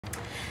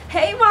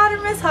Hey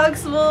Modern Miss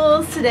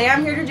Huxtables! Today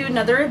I'm here to do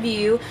another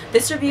review.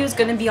 This review is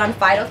going to be on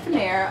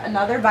Phytophanere,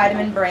 another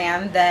vitamin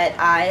brand that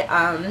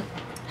I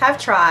have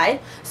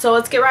tried. So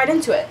let's get right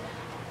into it.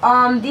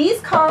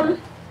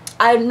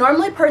 I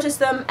normally purchase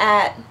them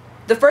at,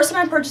 the first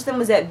time I purchased them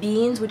was at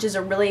Beans, which is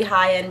a really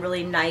high-end,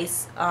 really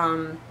nice,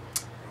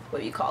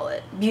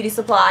 beauty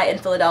supply in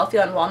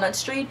Philadelphia on Walnut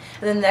Street.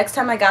 And then the next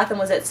time I got them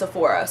was at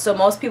Sephora. So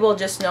most people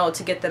just know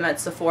to get them at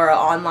Sephora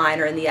online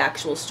or in the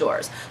actual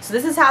stores. So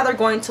this is how they're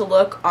going to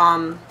look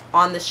on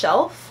the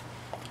shelf.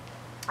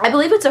 I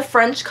believe it's a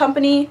French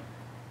company.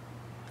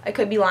 I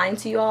could be lying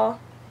to you all.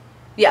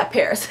 Yeah,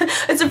 Paris.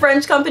 It's a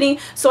French company.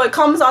 So it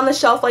comes on the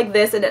shelf like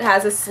this, and it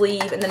has a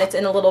sleeve, and then it's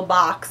in a little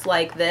box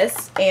like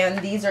this. And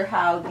these are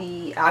how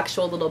the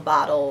actual little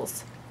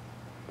bottles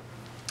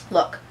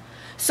look.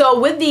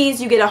 So with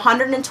these, you get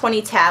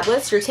 120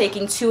 tablets. You're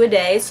taking 2 a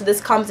day, so this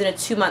comes in a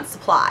 2-month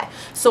supply.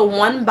 So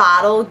one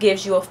bottle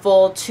gives you a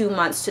full 2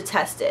 months to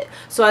test it.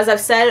 So as I've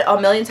said a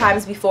million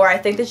times before, I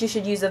think that you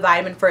should use a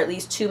vitamin for at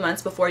least 2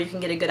 months before you can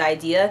get a good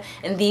idea.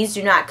 And these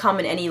do not come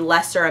in any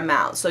lesser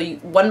amount. So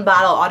one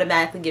bottle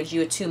automatically gives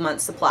you a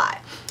 2-month supply.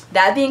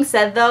 That being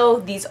said though,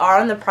 these are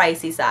on the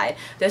pricey side.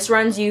 This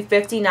runs you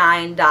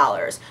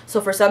 $59.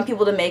 So for some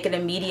people to make an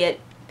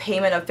immediate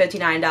payment of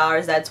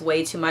 $59, that's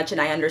way too much, and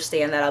I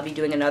understand that. I'll be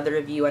doing another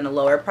review on a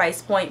lower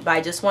price point, but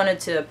I just wanted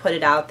to put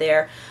it out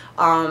there.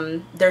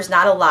 There's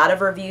not a lot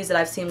of reviews that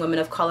I've seen women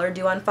of color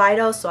do on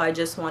Phyto, so I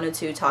just wanted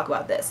to talk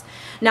about this.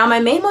 Now, my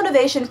main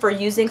motivation for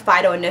using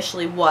Phyto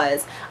initially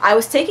was I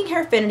was taking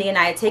Hairfinity, and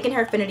I had taken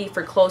Hairfinity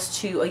for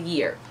close to a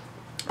year.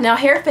 Now,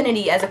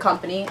 Hairfinity as a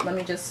company, let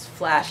me just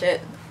flash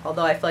it,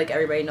 although I feel like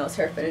everybody knows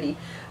Hairfinity,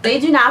 they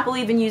do not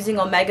believe in using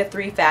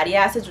omega-3 fatty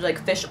acids or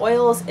like fish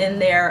oils in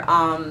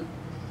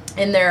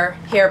their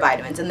hair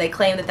vitamins, and they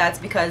claim that that's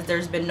because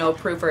there's been no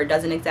proof, or it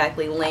doesn't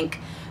exactly link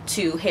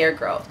to hair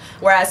growth,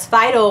 whereas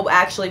Phyto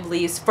actually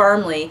believes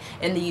firmly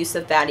in the use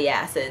of fatty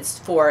acids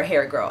for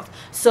hair growth.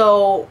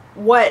 So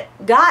what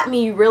got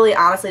me really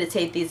honestly to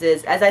take these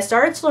is, as I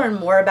started to learn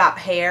more about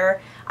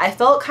hair, I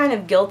felt kind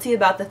of guilty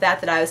about the fact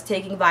that I was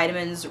taking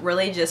vitamins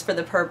really just for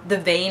the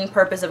vain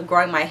purpose of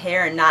growing my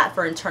hair and not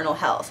for internal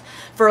health.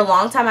 For a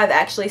long time, I've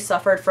actually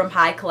suffered from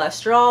high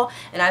cholesterol,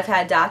 and I've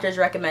had doctors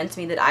recommend to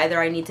me that either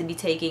I need to be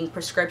taking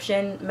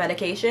prescription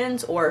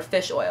medications or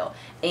fish oil.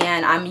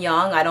 And I'm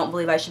young. I don't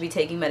believe I should be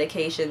taking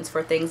medications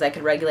for things I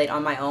could regulate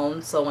on my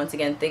own. So once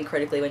again, think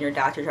critically when your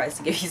doctor tries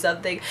to give you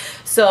something.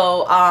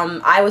 So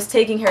I was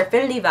taking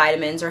Hairfinity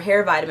vitamins or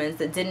hair vitamins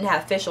that didn't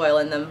have fish oil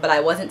in them, but I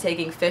wasn't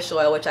taking fish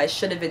oil, which I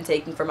should have been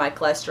taking for my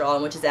cholesterol,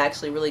 and which is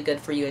actually really good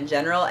for you in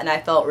general. And I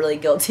felt really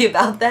guilty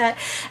about that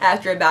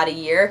after about a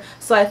year.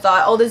 So I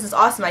thought, oh, this is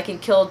awesome. I can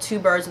kill 2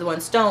 birds with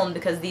 1 stone,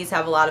 because these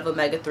have a lot of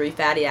omega-3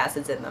 fatty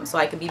acids in them. So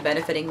I could be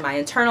benefiting my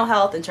internal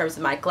health in terms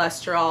of my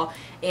cholesterol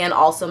and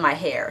also my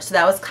hair. So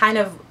that was kind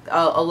of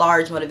a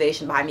large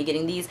motivation behind me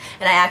getting these.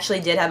 And I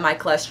actually did have my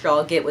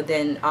cholesterol get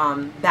within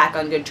back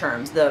on good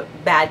terms. The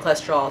bad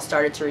cholesterol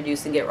started to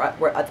reduce and get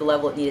at the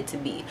level it needed to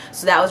be.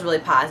 So that was really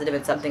positive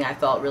and something I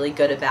felt really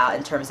good about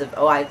in terms of,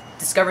 oh, I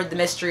discovered the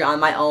mystery on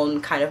my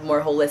own kind of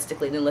more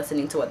holistically than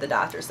listening to what the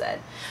doctor said.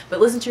 But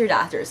listen to your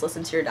doctors.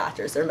 Listen to your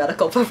doctors. They're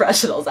medical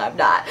professionals. I'm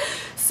not.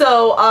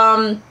 So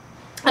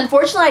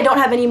unfortunately, I don't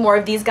have any more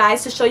of these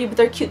guys to show you, but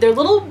they're cute. They're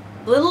little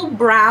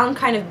brown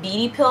kind of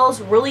beady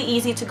pills, really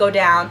easy to go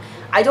down.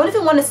 I don't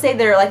even want to say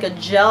they're like a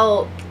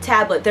gel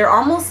tablet. They're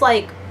almost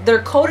like,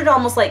 they're coated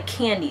almost like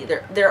candy.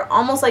 They're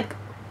almost like,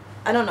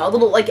 I don't know, a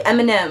little like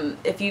M&M,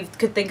 if you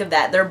could think of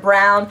that. They're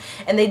brown,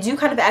 and they do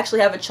kind of actually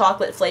have a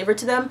chocolate flavor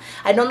to them.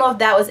 I don't know if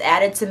that was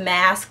added to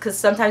mask, because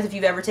sometimes if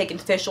you've ever taken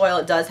fish oil,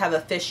 it does have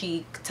a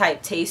fishy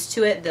type taste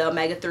to it, the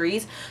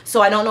omega-3s.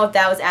 So I don't know if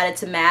that was added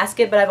to mask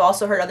it, but I've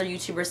also heard other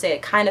YouTubers say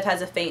it kind of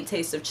has a faint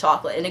taste of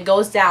chocolate, and it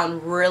goes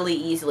down really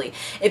easily.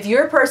 If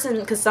you're a person,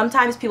 because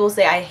sometimes people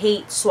say, I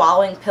hate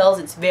swallowing pills,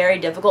 it's very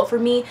difficult for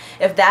me.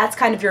 If that's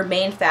kind of your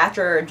main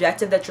factor or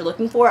objective that you're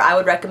looking for, I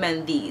would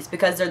recommend these,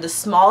 because they're the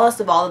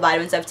smallest of all the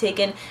vitamins I've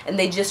taken, and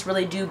they just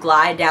really do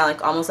glide down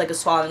like almost like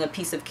swallowing a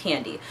piece of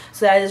candy.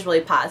 So that is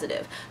really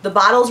positive. The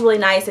bottle's really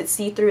nice. It's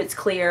see-through, it's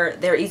clear.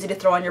 They're easy to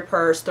throw on your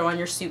purse, throw on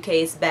your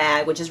suitcase,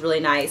 bag, which is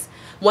really nice.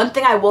 One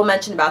thing I will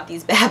mention about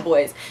these bad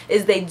boys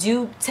is they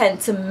do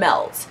tend to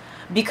melt.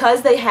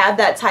 Because they have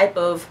that type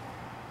of,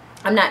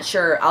 I'm not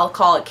sure, I'll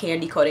call it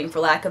candy coating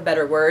for lack of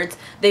better words,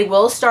 they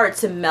will start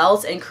to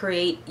melt and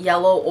create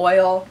yellow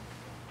oil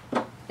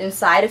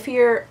inside of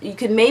here. You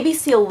can maybe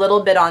see a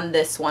little bit on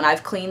this one.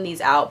 I've cleaned these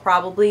out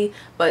probably,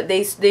 but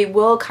they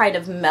will kind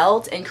of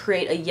melt and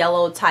create a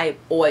yellow type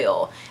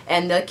oil,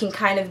 and that can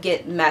kind of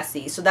get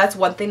messy. So that's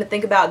one thing to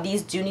think about.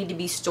 These do need to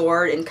be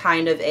stored in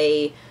kind of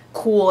a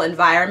cool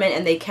environment,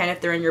 and they can if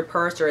they're in your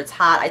purse or it's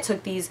hot. I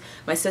took these,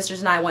 my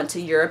sisters and I went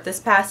to Europe this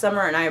past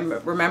summer, and I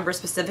remember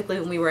specifically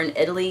when we were in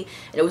Italy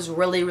and it was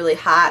really, really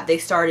hot, they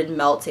started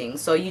melting.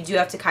 So you do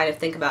have to kind of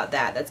think about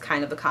that. That's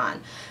kind of a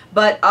con.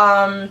 But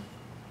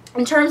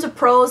in terms of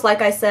pros,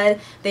 like I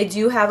said, they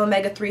do have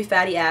omega-3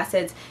 fatty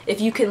acids. If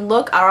you can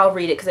look, or I'll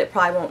read it because it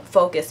probably won't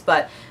focus,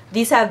 but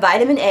These have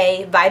vitamin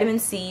A, vitamin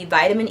C,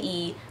 vitamin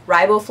E,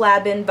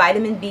 riboflavin,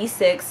 vitamin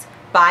B6,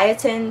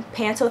 biotin,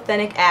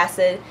 pantothenic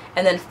acid,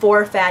 and then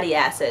 4 fatty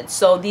acids.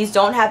 So these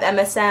don't have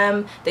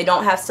MSM, they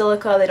don't have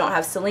silica, they don't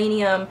have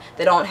selenium,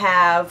 they don't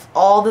have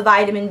all the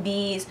vitamin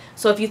Bs.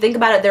 So if you think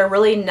about it, they're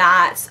really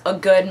not a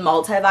good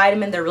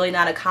multivitamin. They're really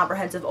not a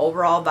comprehensive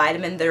overall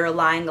vitamin. They're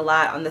relying a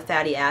lot on the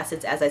fatty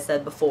acids, as I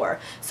said before.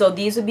 So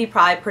these would be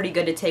probably pretty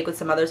good to take with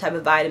some other type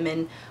of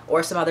vitamin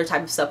or some other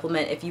type of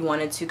supplement if you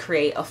wanted to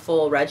create a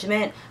full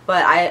regimen.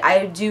 But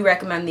I do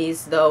recommend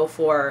these though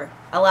for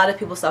a lot of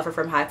people suffer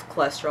from high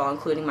cholesterol,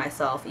 including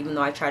myself, even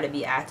though I try to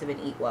be active and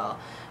eat well.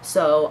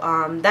 So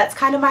that's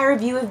kind of my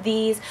review of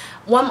these.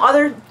 One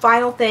other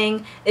final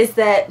thing is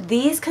that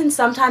these can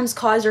sometimes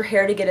cause your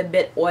hair to get a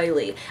bit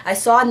oily. I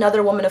saw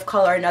another woman of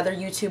color, another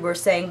YouTuber,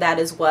 saying that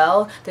as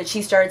well, that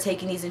she started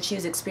taking these and she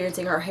was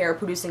experiencing her hair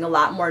producing a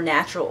lot more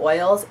natural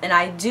oils, and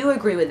I do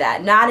agree with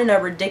that. Not in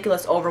a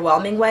ridiculous,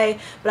 overwhelming way,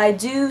 but I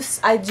do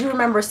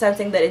remember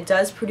sensing that it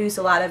does produce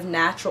a lot of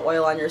natural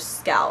oil on your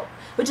scalp,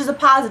 which is a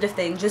positive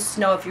thing. Just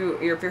know if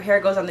your hair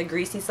goes on the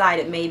greasy side,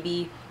 it may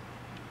be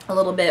a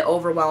little bit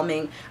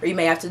overwhelming, or you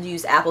may have to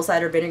use apple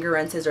cider vinegar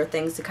rinses or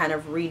things to kind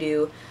of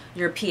redo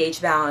your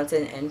pH balance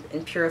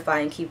and purify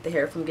and keep the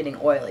hair from getting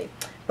oily.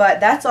 But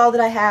that's all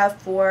that I have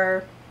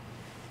for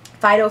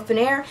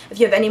Phytophanere. If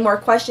you have any more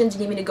questions,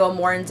 you need me to go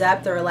more in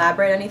depth or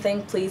elaborate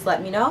anything, please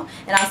let me know,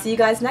 and I'll see you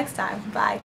guys next time. Bye.